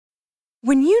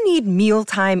When you need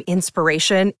mealtime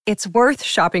inspiration, it's worth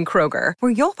shopping Kroger,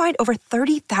 where you'll find over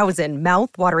 30,000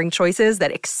 mouth-watering choices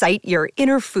that excite your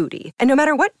inner foodie. And no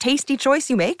matter what tasty choice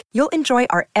you make, you'll enjoy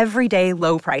our everyday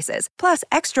low prices, plus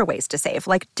extra ways to save,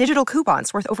 like digital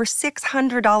coupons worth over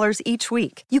 $600 each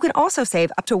week. You can also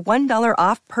save up to $1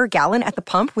 off per gallon at the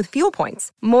pump with fuel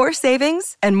points. More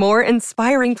savings and more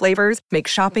inspiring flavors make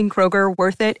shopping Kroger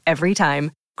worth it every time.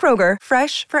 Kroger,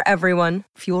 fresh for everyone.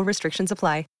 Fuel restrictions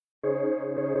apply.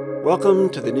 Welcome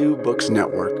to the New Books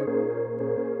Network.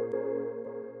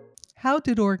 How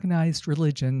did organized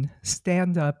religion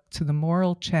stand up to the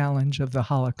moral challenge of the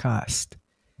Holocaust?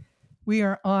 We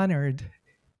are honored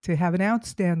to have an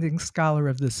outstanding scholar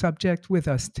of the subject with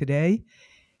us today.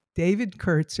 David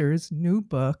Kertzer's new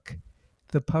book,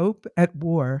 The Pope at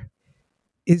War,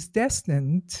 is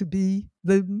destined to be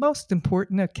the most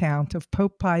important account of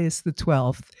Pope Pius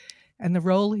XII and the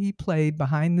role he played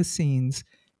behind the scenes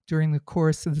during the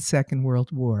course of the Second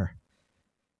World War.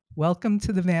 Welcome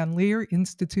to the Van Leer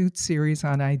Institute series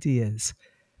on ideas.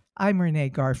 I'm Renee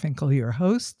Garfinkel, your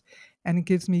host, and it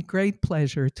gives me great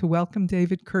pleasure to welcome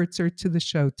David Kertzer to the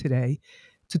show today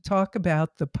to talk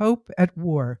about The Pope at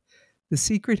War, the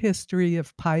secret history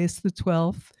of Pius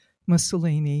XII,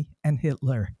 Mussolini, and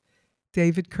Hitler.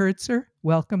 David Kertzer,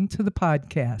 welcome to the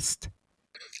podcast.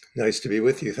 Nice to be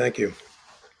with you. Thank you.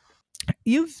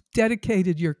 You've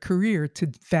dedicated your career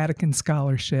to Vatican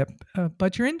scholarship,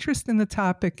 but your interest in the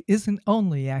topic isn't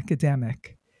only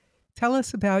academic. Tell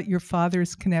us about your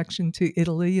father's connection to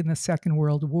Italy in the Second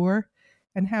World War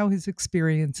and how his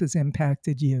experiences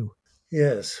impacted you.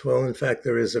 Yes, well, in fact,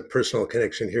 there is a personal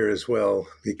connection here as well,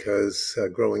 because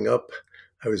growing up,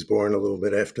 I was born a little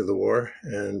bit after the war,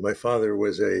 and my father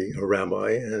was a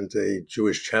rabbi and a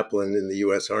Jewish chaplain in the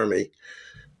U.S. Army.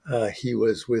 He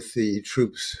was with the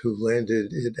troops who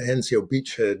landed at Anzio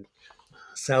Beachhead,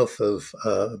 south of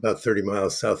about 30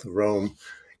 miles south of Rome.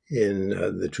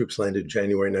 The troops landed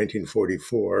January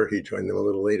 1944. He joined them a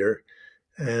little later,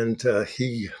 and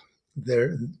he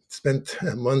spent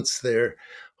months there,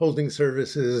 holding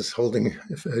services, holding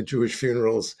Jewish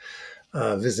funerals,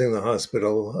 visiting the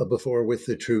hospital. Before, with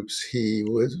the troops, he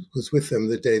was with them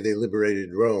the day they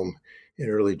liberated Rome in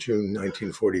early June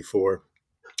 1944.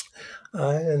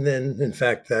 And then, in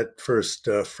fact, that first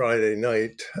Friday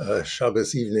night,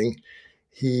 Shabbos evening,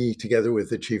 he, together with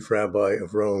the chief rabbi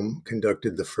of Rome,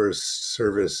 conducted the first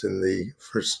service in the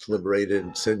first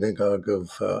liberated synagogue of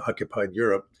occupied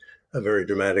Europe, a very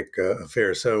dramatic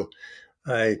affair. So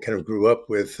I kind of grew up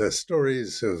with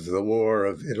stories of the war,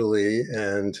 of Italy,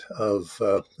 and of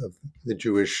the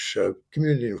Jewish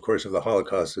community, and of course of the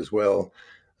Holocaust as well.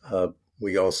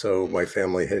 We also, my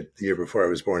family had, the year before I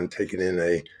was born, taken in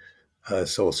a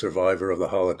sole survivor of the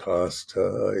Holocaust,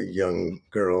 a young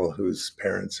girl whose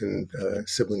parents and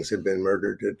siblings had been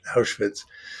murdered at Auschwitz.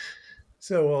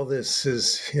 So all this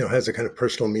has a kind of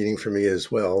personal meaning for me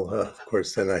as well. Of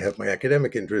course, then I have my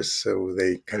academic interests, so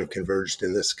they kind of converged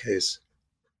in this case.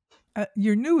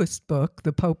 Your newest book,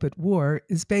 The Pope at War,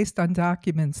 is based on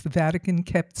documents the Vatican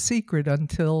kept secret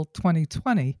until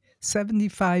 2020,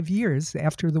 75 years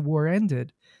after the war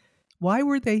ended. Why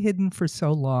were they hidden for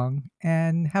so long,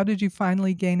 and how did you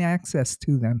finally gain access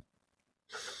to them?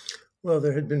 Well,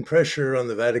 there had been pressure on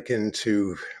the Vatican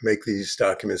to make these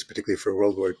documents, particularly for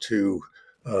World War II,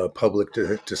 public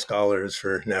to scholars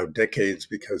for now decades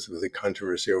because of the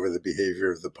controversy over the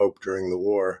behavior of the Pope during the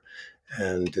war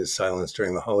and his silence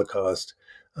during the Holocaust.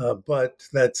 But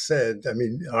that said, I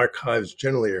mean, archives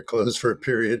generally are closed for a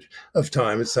period of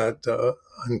time. It's not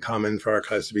uncommon for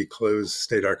archives to be closed,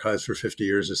 state archives, for 50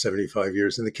 years or 75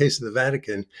 years. In the case of the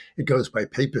Vatican, it goes by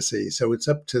papacy. So it's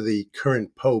up to the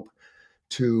current Pope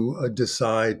to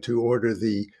decide to order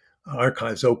the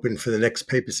archives open for the next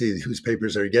papacy, whose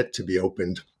papers are yet to be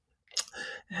opened.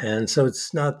 And so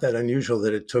it's not that unusual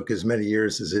that it took as many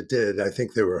years as it did. I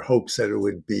think there were hopes that it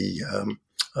would be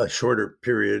a shorter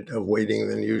period of waiting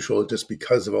than usual, just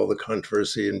because of all the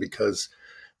controversy and because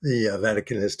the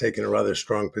Vatican has taken a rather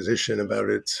strong position about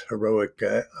its heroic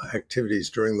activities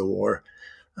during the war.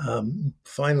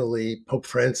 Finally, Pope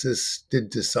Francis did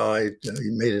decide, he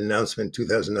made an announcement in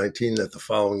 2019 that the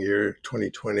following year,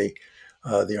 2020,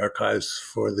 the archives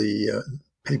for the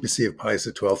papacy of Pius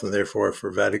XII, and therefore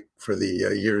for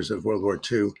the years of World War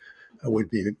II, would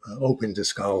be open to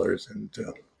scholars. And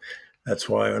that's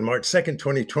why on March 2nd,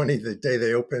 2020, the day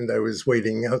they opened, I was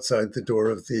waiting outside the door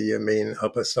of the main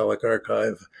Apostolic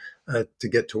Archive to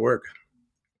get to work.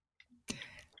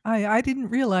 I didn't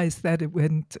realize that it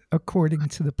went according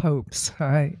to the popes.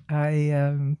 I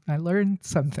learned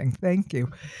something. Thank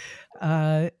you.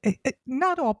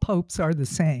 Not all popes are the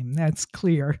same. That's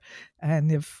clear.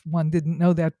 And if one didn't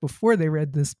know that before they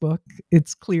read this book,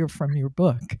 it's clear from your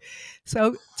book.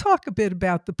 So, talk a bit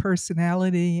about the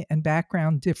personality and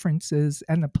background differences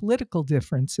and the political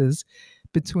differences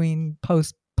between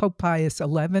Pope Pius XI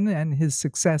and his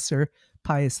successor,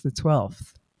 Pius XII.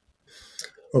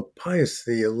 Well, Pius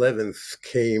XI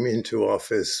came into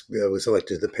office, was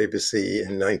elected to the papacy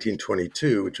in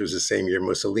 1922, which was the same year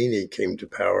Mussolini came to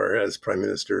power as Prime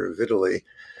Minister of Italy.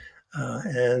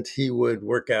 And he would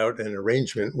work out an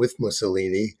arrangement with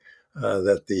Mussolini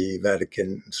that the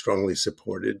Vatican strongly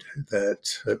supported,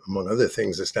 that, among other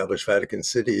things, established Vatican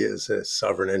City as a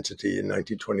sovereign entity in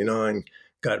 1929,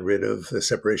 got rid of the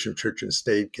separation of church and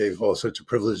state, gave all sorts of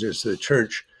privileges to the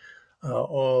church,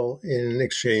 all in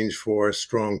exchange for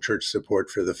strong church support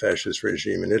for the fascist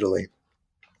regime in Italy.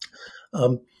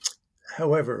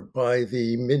 However, by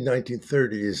the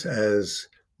mid-1930s, as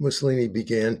Mussolini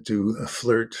began to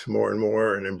flirt more and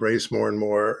more and embrace more and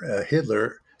more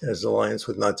Hitler and his alliance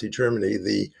with Nazi Germany,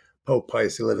 the Pope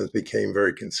Pius XI became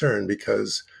very concerned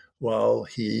because while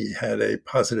he had a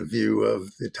positive view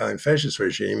of the Italian fascist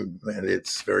regime and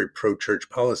its very pro-church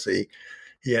policy,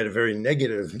 he had a very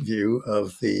negative view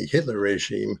of the Hitler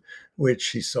regime, which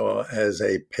he saw as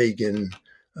a pagan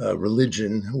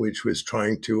religion, which was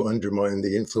trying to undermine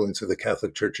the influence of the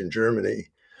Catholic Church in Germany.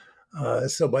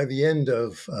 So by the end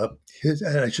of his,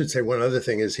 and I should say one other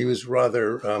thing is he was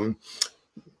rather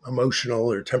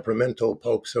emotional or temperamental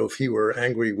Pope. So if he were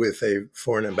angry with a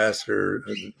foreign ambassador,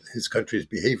 his country's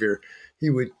behavior,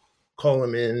 he would call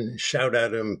him in, shout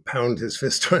at him, pound his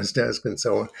fist on his desk, and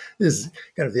so on. This is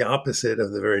kind of the opposite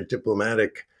of the very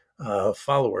diplomatic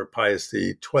follower, Pius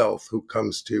XII, who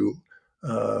comes to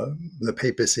the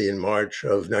papacy in March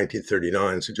of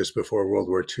 1939, so just before World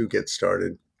War II gets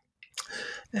started.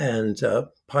 And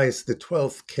Pius XII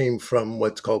came from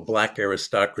what's called Black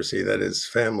aristocracy, that his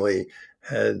family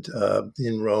had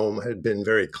in Rome had been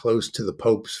very close to the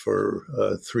popes for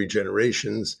 3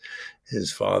 generations.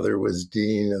 His father was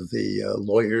dean of the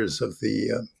lawyers of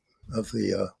the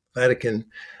Vatican.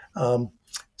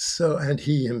 And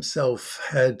he himself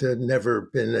had never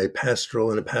been in a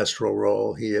pastoral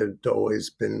role. He had always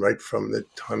been, right from the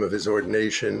time of his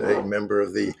ordination, a member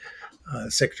of the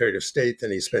Secretary of State.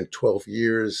 Then he spent 12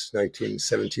 years,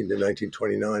 1917 to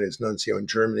 1929, as nuncio in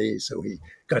Germany. So he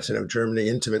got to know Germany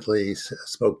intimately,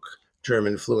 spoke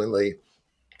German fluently.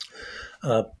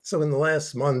 So in the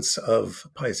last months of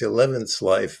Pius XI's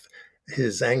life,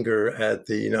 his anger at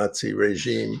the Nazi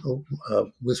regime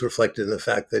was reflected in the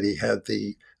fact that he had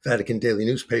the Vatican daily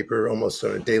newspaper almost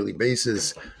on a daily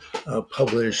basis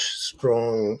publish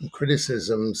strong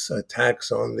criticisms,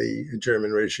 attacks on the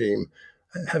German regime,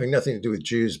 having nothing to do with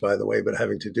Jews, by the way, but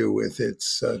having to do with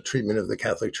its treatment of the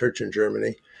Catholic Church in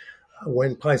Germany.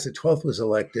 When Pius XII was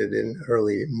elected in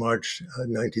early March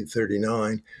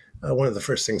 1939, one of the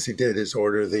first things he did is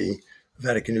order the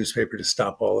Vatican newspaper to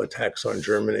stop all attacks on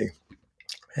Germany.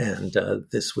 And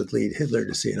this would lead Hitler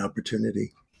to see an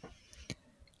opportunity.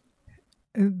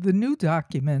 The new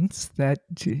documents that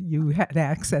you had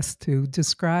access to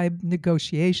describe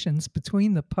negotiations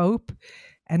between the Pope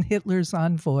and Hitler's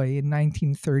envoy in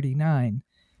 1939.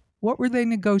 What were they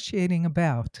negotiating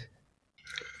about?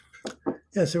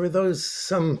 Yes, there were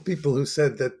some people who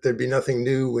said that there'd be nothing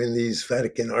new in these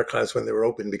Vatican archives when they were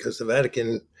open because the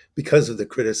Vatican, because of the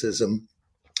criticism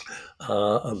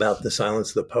about the silence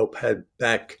of the Pope, had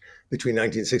back between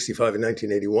 1965 and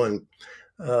 1981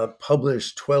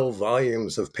 published 12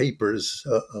 volumes of papers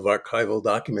of archival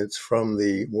documents from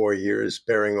the war years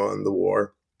bearing on the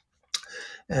war.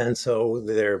 And so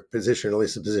their position, at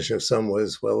least the position of some,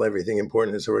 was, well, everything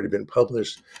important has already been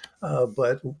published.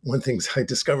 But one thing I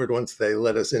discovered once they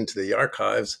let us into the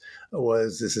archives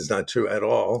was this is not true at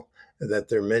all, that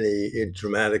there are many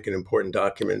dramatic and important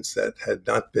documents that had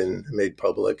not been made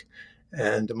public.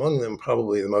 And among them,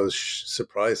 probably the most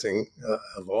surprising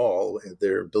of all,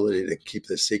 their ability to keep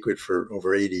this secret for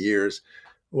over 80 years,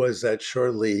 was that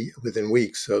shortly, within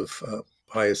weeks of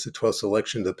Pius XII's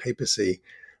election to the papacy,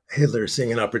 Hitler,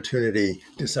 seeing an opportunity,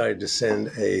 decided to send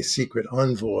a secret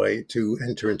envoy to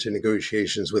enter into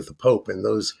negotiations with the Pope. And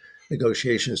those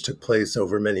negotiations took place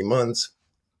over many months.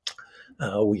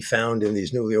 We found in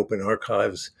these newly opened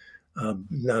archives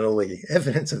not only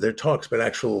evidence of their talks, but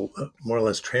actual more or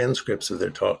less transcripts of their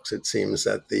talks. It seems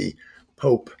that the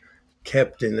Pope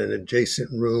kept in an adjacent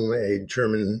room a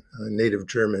native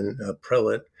German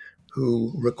prelate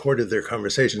who recorded their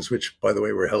conversations, which, by the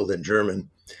way, were held in German.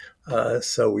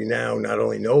 So we now not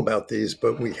only know about these,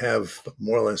 but we have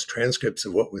more or less transcripts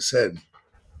of what was said.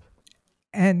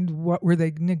 And what were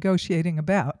they negotiating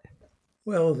about?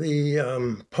 Well,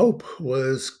 the Pope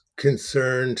was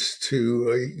concerned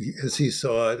as he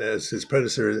saw it, as his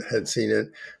predecessor had seen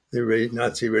it, the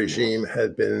Nazi regime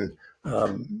had been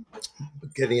um,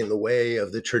 getting in the way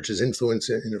of the church's influence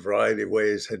in a variety of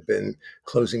ways, had been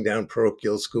closing down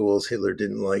parochial schools. Hitler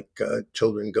didn't like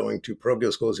children going to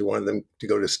parochial schools. He wanted them to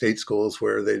go to state schools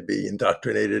where they'd be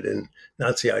indoctrinated in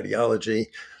Nazi ideology.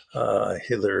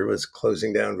 Hitler was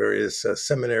closing down various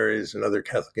seminaries and other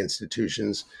Catholic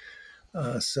institutions.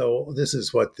 So this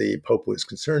is what the Pope was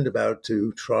concerned about,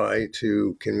 to try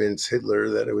to convince Hitler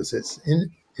that it was his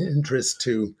interest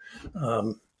to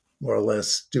more or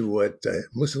less do what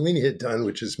Mussolini had done,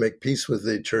 which is make peace with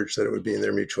the church, that it would be in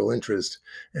their mutual interest,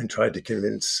 and tried to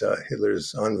convince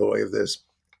Hitler's envoy of this.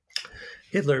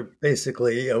 Hitler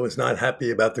basically was not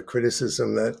happy about the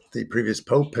criticism that the previous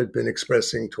Pope had been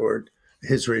expressing toward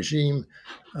his regime.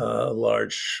 A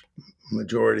large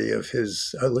majority of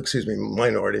his,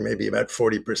 minority, maybe about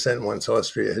 40%, once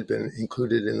Austria had been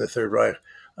included in the Third Reich,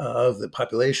 of the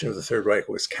population of the Third Reich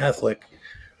was Catholic.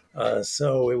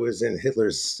 So it was in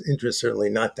Hitler's interest, certainly,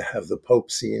 not to have the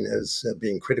Pope seen as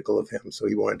being critical of him. So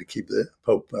he wanted to keep the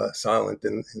Pope silent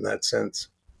in that sense.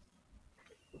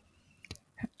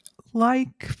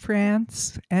 Like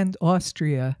France and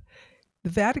Austria, the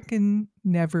Vatican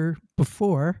never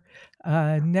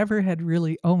had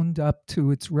really owned up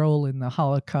to its role in the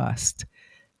Holocaust.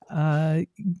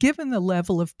 Given the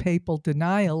level of papal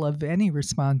denial of any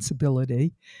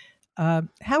responsibility, how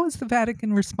has the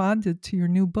Vatican responded to your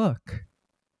new book?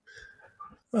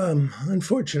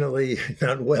 Unfortunately,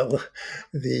 not well.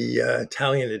 The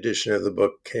Italian edition of the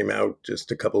book came out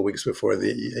just a couple of weeks before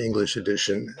the English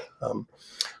edition.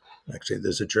 Actually,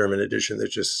 there's a German edition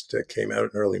that just came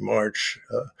out in early March,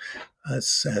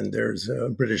 and there's a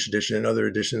British edition and other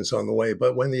editions on the way.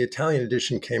 But when the Italian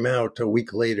edition came out a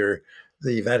week later,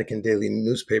 the Vatican daily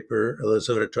newspaper,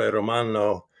 L'Osservatore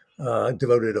Romano,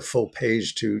 devoted a full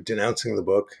page to denouncing the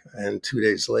book. And 2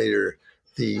 days later,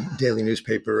 the daily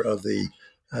newspaper of the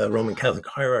Roman Catholic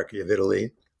hierarchy of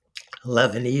Italy,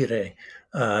 L'Avvenire,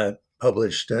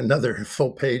 published another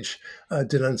full page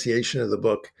denunciation of the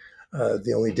book.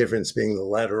 The only difference being the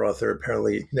latter author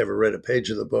apparently never read a page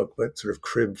of the book, but sort of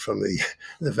cribbed from the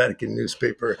Vatican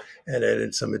newspaper and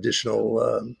added some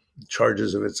additional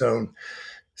charges of its own.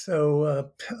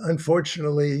 So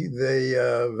unfortunately,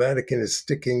 the Vatican is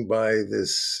sticking by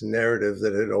this narrative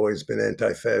that it had always been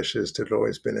anti-fascist, it had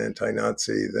always been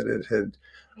anti-Nazi, that it had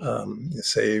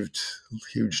saved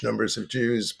huge numbers of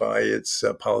Jews by its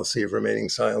policy of remaining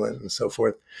silent and so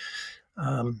forth.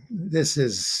 This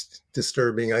is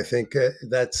disturbing, I think.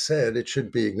 That said, it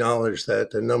should be acknowledged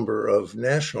that a number of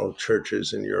national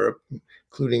churches in Europe,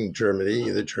 including Germany,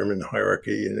 the German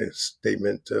hierarchy in a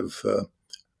statement of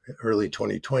early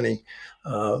 2020,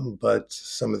 but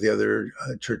some of the other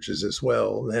churches as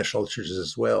well, national churches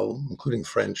as well, including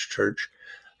French Church,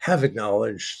 have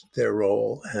acknowledged their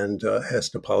role and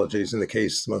asked apologies, in the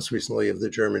case most recently of the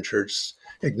German Church,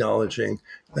 acknowledging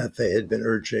that they had been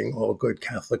urging all good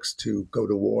Catholics to go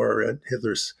to war at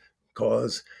Hitler's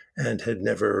cause and had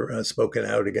never spoken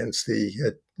out against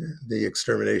the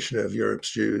extermination of Europe's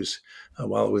Jews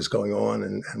while it was going on,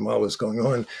 and while it was going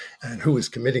on, and who was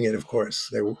committing it, of course.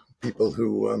 There were people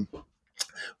who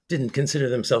didn't consider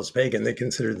themselves pagan. They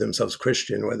considered themselves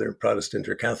Christian, whether Protestant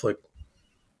or Catholic.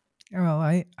 Well,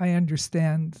 I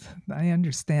understand. I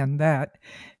understand that.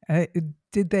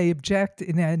 Did they object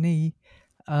in any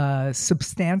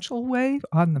substantial way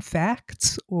on the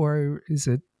facts, or is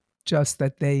it just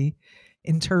that they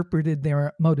interpreted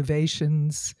their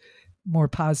motivations more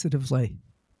positively?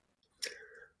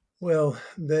 Well,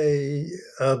 they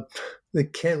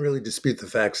can't really dispute the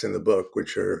facts in the book,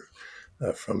 which are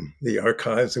from the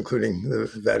archives, including the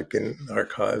Vatican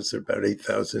archives. There are about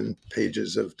 8,000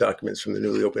 pages of documents from the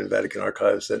newly opened Vatican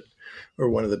archives that were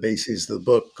one of the bases of the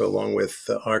book, along with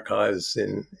archives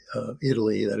in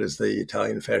Italy, that is the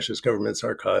Italian fascist government's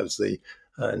archives, the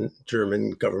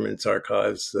German government's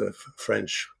archives, the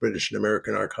French, British, and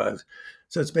American archives.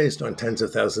 So it's based on tens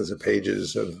of thousands of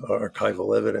pages of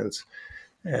archival evidence.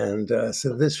 And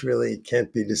so this really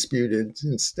can't be disputed.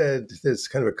 Instead, there's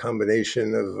kind of a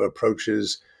combination of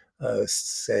approaches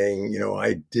saying,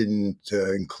 I didn't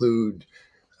include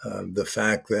the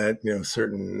fact that,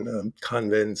 certain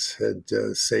convents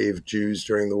had saved Jews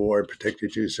during the war,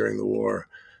 protected Jews during the war,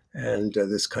 and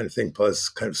this kind of thing, plus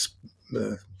kind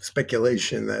of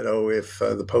speculation that, if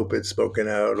the Pope had spoken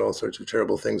out, all sorts of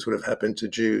terrible things would have happened to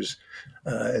Jews,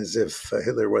 as if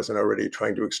Hitler wasn't already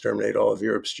trying to exterminate all of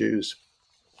Europe's Jews.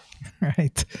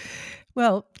 Right.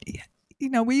 Well,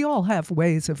 we all have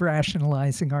ways of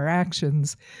rationalizing our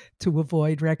actions to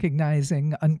avoid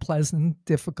recognizing unpleasant,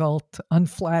 difficult,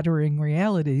 unflattering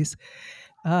realities.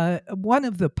 One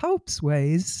of the Pope's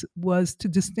ways was to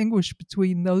distinguish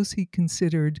between those he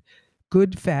considered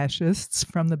good fascists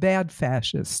from the bad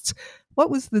fascists. What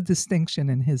was the distinction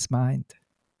in his mind?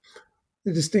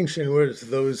 The distinction was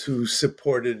those who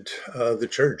supported the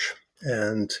church,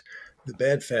 and the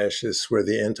bad fascists were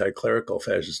the anti-clerical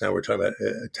fascists. Now we're talking about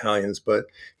Italians, but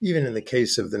even in the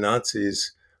case of the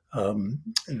Nazis,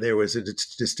 there was a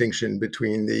distinction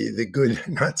between the good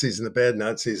Nazis and the bad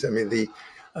Nazis. I mean,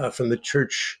 from the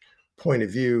church point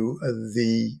of view,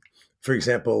 for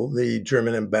example, the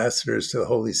German ambassadors to the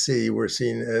Holy See were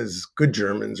seen as good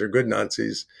Germans or good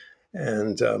Nazis,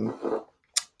 and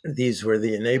these were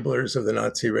the enablers of the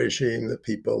Nazi regime, the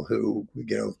people who,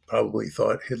 probably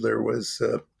thought Hitler was,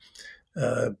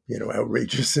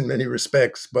 outrageous in many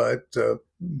respects, but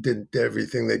did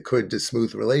everything they could to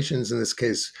smooth relations. In this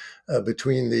case,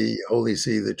 between the Holy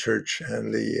See, the Church,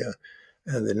 and the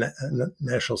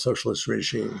National Socialist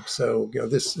regime. So,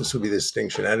 this would be the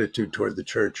distinction: attitude toward the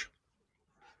Church.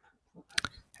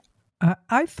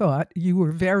 I thought you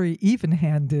were very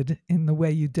even-handed in the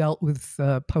way you dealt with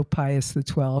Pope Pius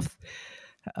XII.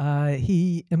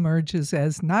 He emerges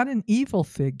as not an evil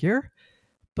figure,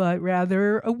 but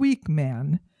rather a weak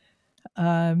man.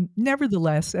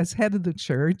 Nevertheless, as head of the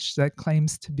church that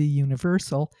claims to be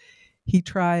universal, he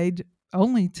tried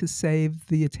only to save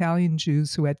the Italian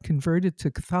Jews who had converted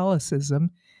to Catholicism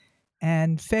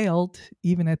and failed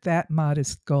even at that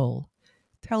modest goal.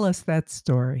 Tell us that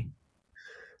story.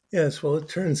 Yes, well, it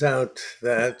turns out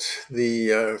that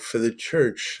for the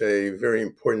church, a very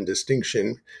important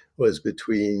distinction was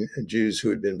between Jews who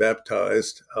had been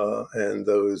baptized and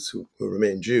those who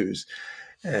remained Jews.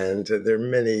 And there are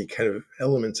many kind of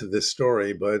elements of this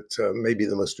story, but maybe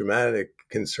the most dramatic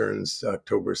concerns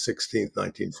October 16th,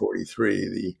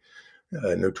 1943,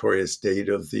 the notorious date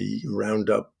of the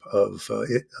roundup of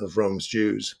Rome's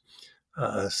Jews.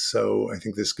 So I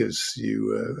think this gives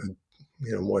you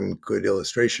one good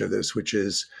illustration of this, which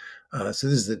is, so this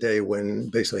is the day when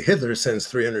basically Hitler sends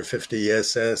 350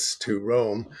 SS to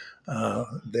Rome.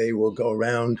 They will go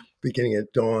around beginning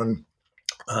at dawn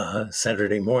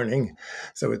Saturday morning.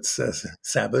 So it's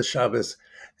Sabbath, Shabbos,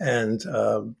 and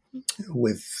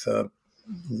with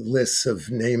lists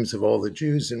of names of all the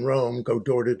Jews in Rome, go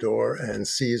door to door and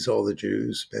seize all the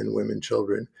Jews, men, women,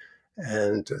 children,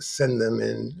 and send them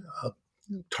in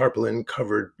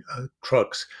tarpaulin-covered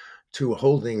trucks to a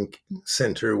holding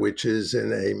center, which is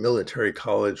in a military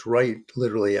college right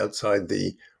literally outside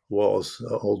the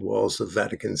old walls of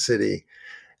Vatican City.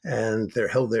 And they're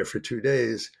held there for 2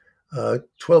 days.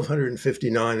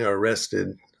 1,259 are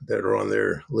arrested that are on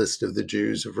their list of the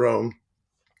Jews of Rome.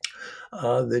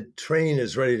 The train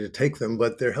is ready to take them,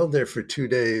 but they're held there for 2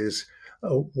 days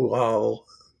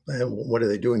and what are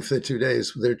they doing for the 2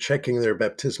 days? They're checking their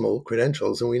baptismal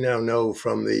credentials. And we now know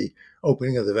from the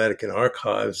opening of the Vatican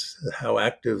archives how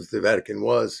active the Vatican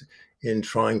was in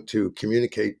trying to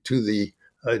communicate to the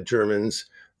Germans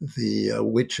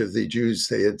which of the Jews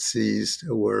they had seized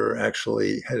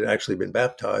had actually been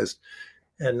baptized.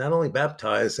 And not only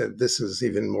baptized, and this is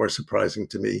even more surprising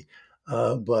to me,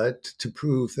 but to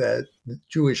prove that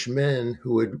Jewish men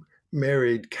who had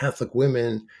married Catholic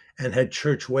women and had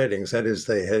church weddings, that is,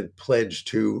 they had pledged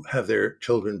to have their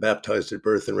children baptized at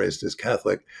birth and raised as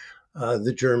Catholic,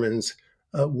 the Germans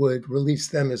would release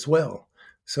them as well.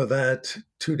 So that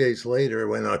 2 days later,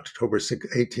 when October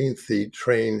 18th, the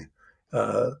train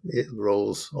it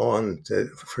rolls on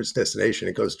for its destination,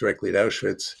 it goes directly to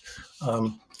Auschwitz.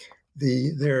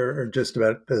 There are just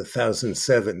about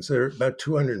 1,007. So there are about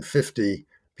 250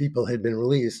 people had been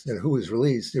released. And who was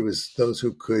released? It was those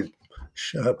who could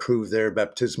prove their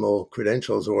baptismal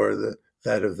credentials or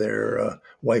that of their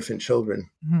wife and children.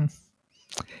 Mm-hmm.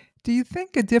 Do you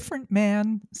think a different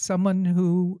man, someone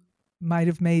who might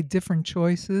have made different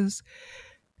choices,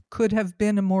 could have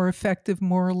been a more effective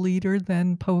moral leader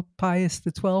than Pope Pius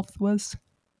XII was?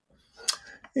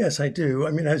 Yes, I do.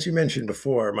 I mean, as you mentioned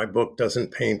before, my book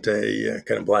doesn't paint a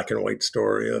kind of black and white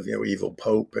story of, evil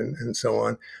Pope and so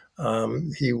on.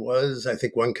 He was, I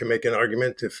think one can make an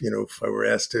argument if I were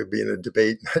asked to be in a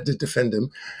debate to defend him,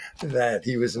 that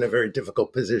he was in a very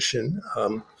difficult position.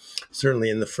 Certainly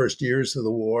in the first years of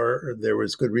the war, there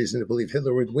was good reason to believe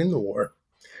Hitler would win the war.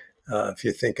 If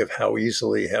you think of how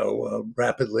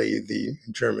rapidly the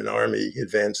German army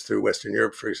advanced through Western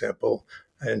Europe, for example,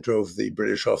 and drove the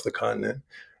British off the continent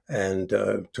and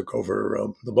took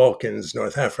over the Balkans,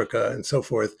 North Africa, and so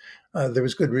forth, there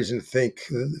was good reason to think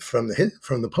from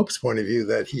the Pope's point of view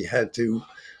that he had to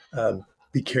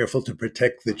be careful to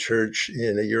protect the church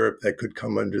in a Europe that could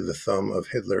come under the thumb of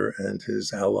Hitler and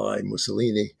his ally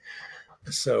Mussolini.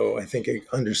 So I think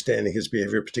understanding his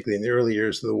behavior, particularly in the early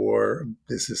years of the war,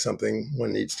 this is something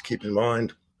one needs to keep in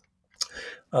mind.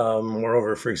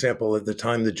 Moreover, for example, at the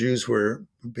time the Jews were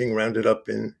being rounded up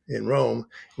in Rome,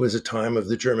 it was a time of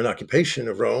the German occupation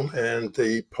of Rome, and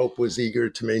the Pope was eager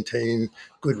to maintain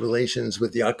good relations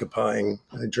with the occupying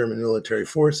German military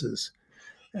forces.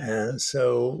 And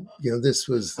so, this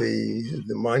was the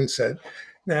mindset.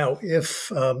 Now,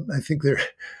 if I think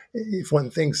if one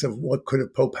thinks of what could a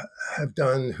Pope have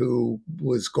done who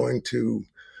was going to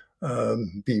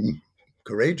be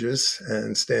courageous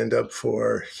and stand up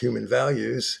for human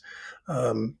values,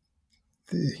 would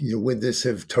this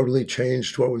have totally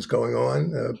changed what was going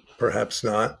on? Perhaps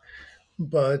not.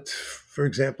 But, for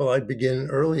example, I'd begin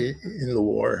early in the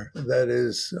war. That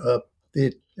is,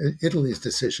 Italy's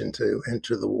decision to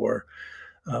enter the war.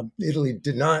 Italy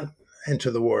did not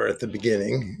enter the war at the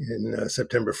beginning in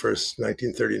September 1st,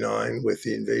 1939, with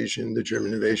the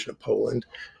German invasion of Poland.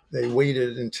 They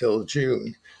waited until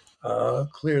June.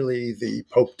 Clearly, the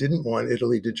Pope didn't want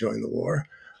Italy to join the war,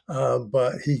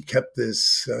 but he kept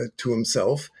this to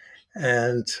himself.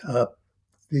 And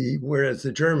whereas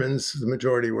the Germans, the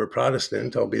majority were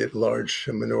Protestant, albeit a large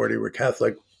minority were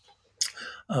Catholic.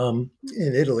 In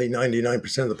Italy,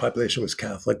 99% of the population was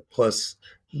Catholic, plus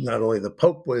not only the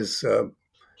Pope was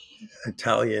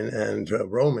Italian and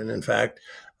Roman, in fact,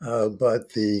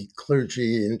 but the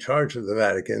clergy in charge of the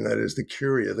Vatican, that is the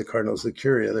Curia, the Cardinals of the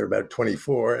Curia, there were about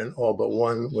 24, and all but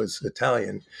one was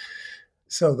Italian.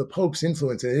 So the Pope's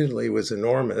influence in Italy was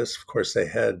enormous. Of course, they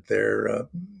had their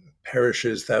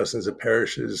parishes, thousands of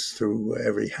parishes through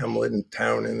every hamlet and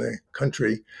town in the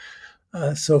country.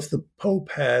 So if the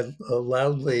Pope had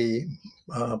loudly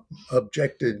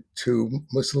objected to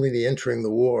Mussolini entering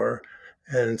the war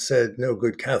and said no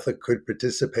good Catholic could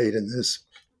participate in this,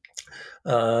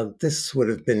 this would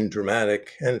have been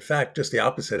dramatic. And in fact, just the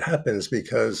opposite happens,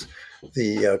 because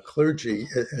the clergy,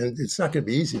 and it's not going to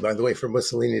be easy, by the way, for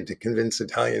Mussolini to convince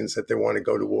Italians that they want to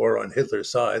go to war on Hitler's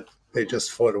side. They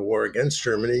just fought a war against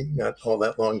Germany not all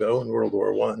that long ago in World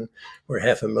War I, where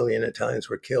 500,000 Italians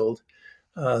were killed.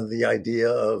 The idea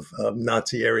of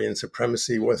Nazi Aryan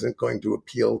supremacy wasn't going to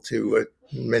appeal to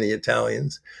many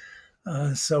Italians.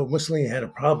 So Mussolini had a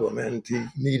problem, and he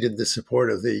needed the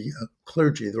support of the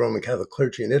clergy, the Roman Catholic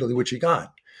clergy in Italy, which he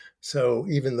got. So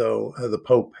even though the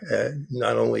Pope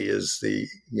not only is the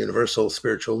universal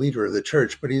spiritual leader of the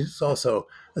church, but he's also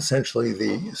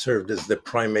essentially served as the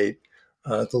primate,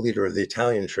 the leader of the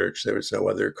Italian church. There was no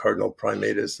other cardinal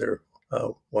primate as there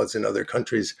was in other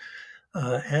countries.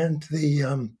 And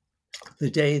the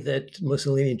day that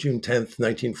Mussolini, June 10th,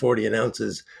 1940,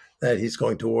 announces that he's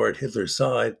going to war at Hitler's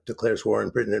side, declares war in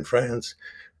Britain and France,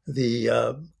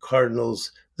 the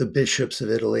cardinals, the bishops of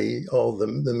Italy, all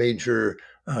the major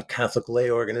Catholic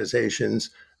lay organizations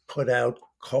put out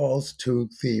calls to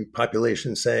the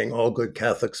population saying all good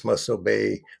Catholics must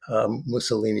obey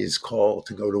Mussolini's call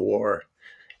to go to war.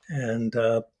 And,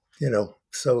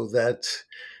 so that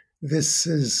this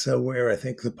is where I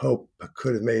think the Pope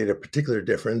could have made a particular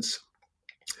difference.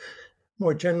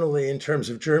 More generally, in terms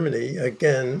of Germany,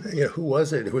 again, who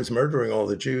was it who was murdering all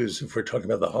the Jews? If we're talking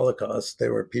about the Holocaust, they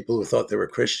were people who thought they were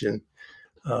Christian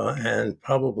and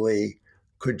probably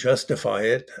could justify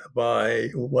it by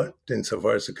what,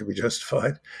 insofar as it could be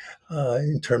justified,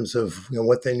 in terms of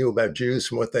what they knew about Jews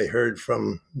from what they heard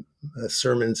from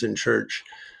sermons in church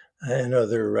and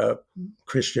other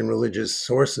Christian religious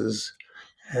sources.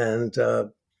 And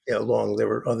there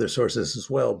were other sources as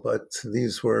well, but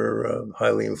these were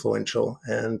highly influential.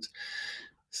 And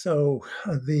so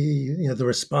the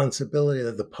responsibility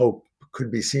that the Pope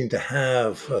could be seen to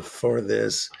have for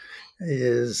this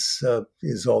is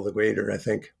all the greater, I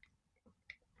think.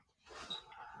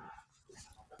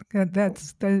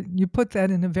 You put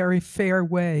that in a very fair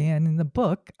way. And in the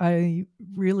book, I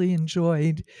really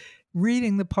enjoyed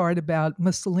reading the part about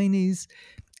Mussolini's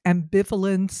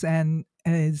ambivalence and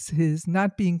his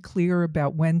not being clear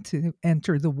about when to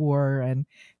enter the war and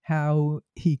how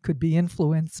he could be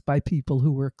influenced by people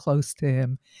who were close to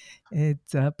him.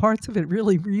 Parts of it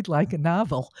really read like a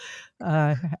novel.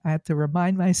 I had to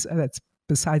remind myself, that's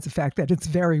besides the fact that it's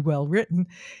very well written,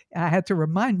 I had to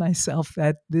remind myself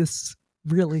that this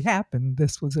really happened.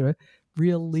 This was a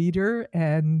real leader,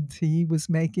 and he was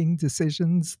making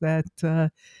decisions that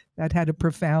had a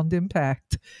profound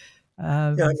impact.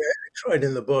 I tried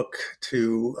in the book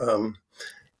to,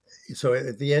 so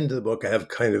at the end of the book, I have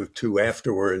kind of two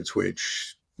afterwords,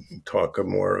 which talk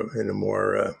in a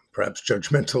more perhaps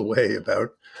judgmental way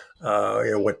about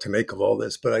what to make of all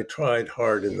this. But I tried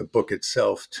hard in the book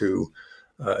itself to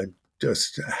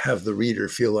just have the reader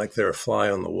feel like they're a fly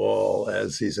on the wall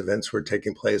as these events were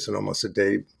taking place on almost a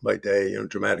day by day,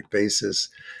 dramatic basis,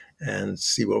 and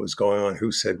see what was going on,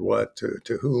 who said what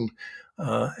to whom,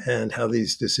 and how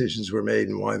these decisions were made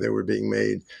and why they were being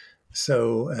made.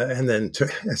 So, and then,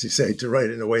 as you say, to write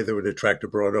it in a way that would attract a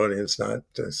broad audience, not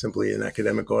simply an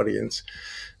academic audience.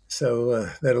 So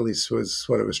that at least was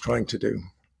what I was trying to do.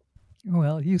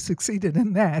 Well, you succeeded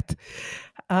in that.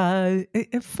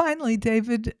 Finally,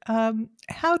 David,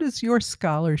 how does your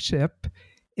scholarship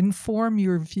inform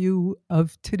your view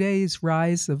of today's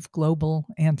rise of global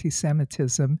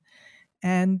anti-Semitism?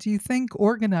 And do you think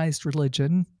organized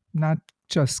religion, not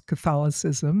just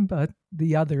Catholicism, but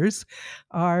the others,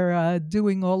 are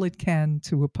doing all it can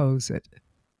to oppose it?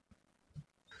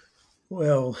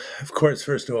 Well, of course,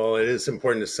 first of all, it is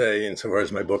important to say, insofar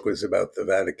as my book was about the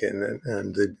Vatican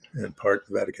and part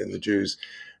the Vatican and the Jews,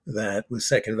 that with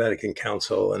Second Vatican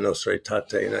Council and Nostra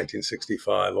Aetate in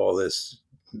 1965, all this,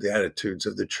 the attitudes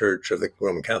of the Church, of the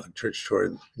Roman Catholic Church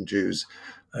toward Jews,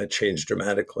 changed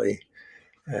dramatically.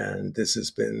 And this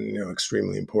has been,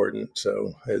 extremely important.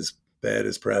 So as bad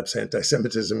as perhaps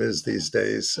anti-Semitism is these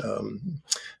days,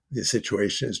 the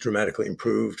situation is dramatically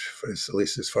improved, at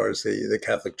least as far as the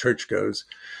Catholic Church goes.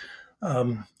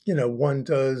 One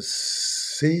does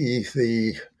see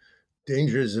the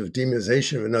dangers of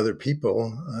demonization of another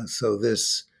people. So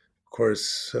this, of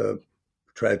course,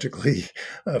 tragically,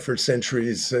 for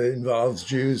centuries, involves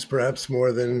Jews perhaps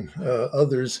more than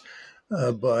others.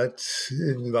 But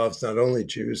it involves not only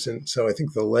Jews. And so I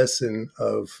think the lesson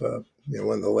of,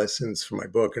 one of the lessons from my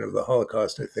book and of the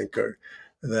Holocaust, I think, are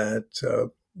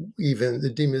that even the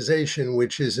demonization,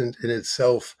 which isn't in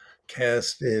itself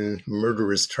cast in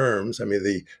murderous terms. I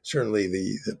mean, certainly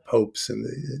the popes and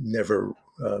never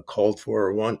called for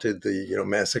or wanted the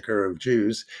massacre of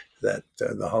Jews that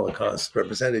the Holocaust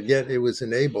represented. Yet it was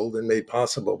enabled and made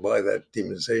possible by that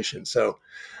demonization. So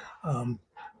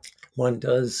one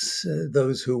does,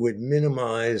 those who would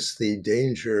minimize the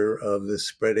danger of the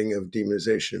spreading of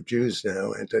demonization of Jews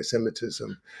now,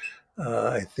 anti-Semitism,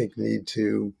 I think need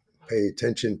to pay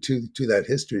attention to that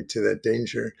history, to that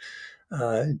danger.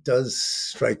 It does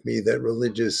strike me that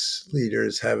religious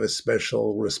leaders have a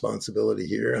special responsibility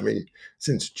here. I mean,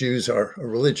 since Jews are a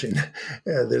religion,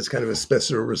 there's kind of a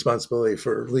special responsibility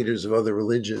for leaders of other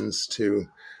religions to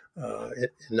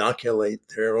inoculate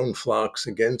their own flocks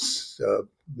against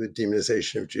the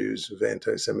demonization of Jews, of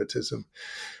anti-Semitism.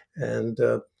 And,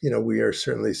 we are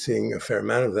certainly seeing a fair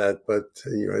amount of that. But,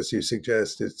 as you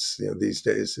suggest, it's, these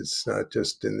days, it's not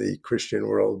just in the Christian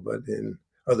world, but in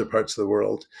other parts of the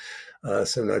world.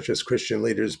 So not just Christian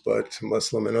leaders, but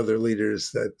Muslim and other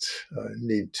leaders that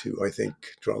need to, I think,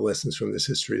 draw lessons from this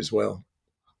history as well.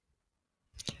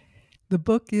 The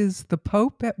book is The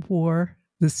Pope at War,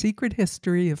 The Secret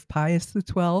History of Pius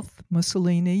XII,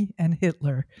 Mussolini, and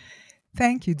Hitler.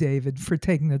 Thank you, David, for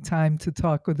taking the time to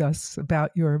talk with us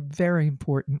about your very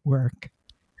important work.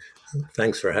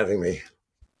 Thanks for having me.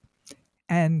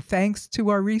 And thanks to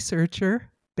our researcher,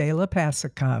 Bela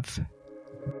Pasikov.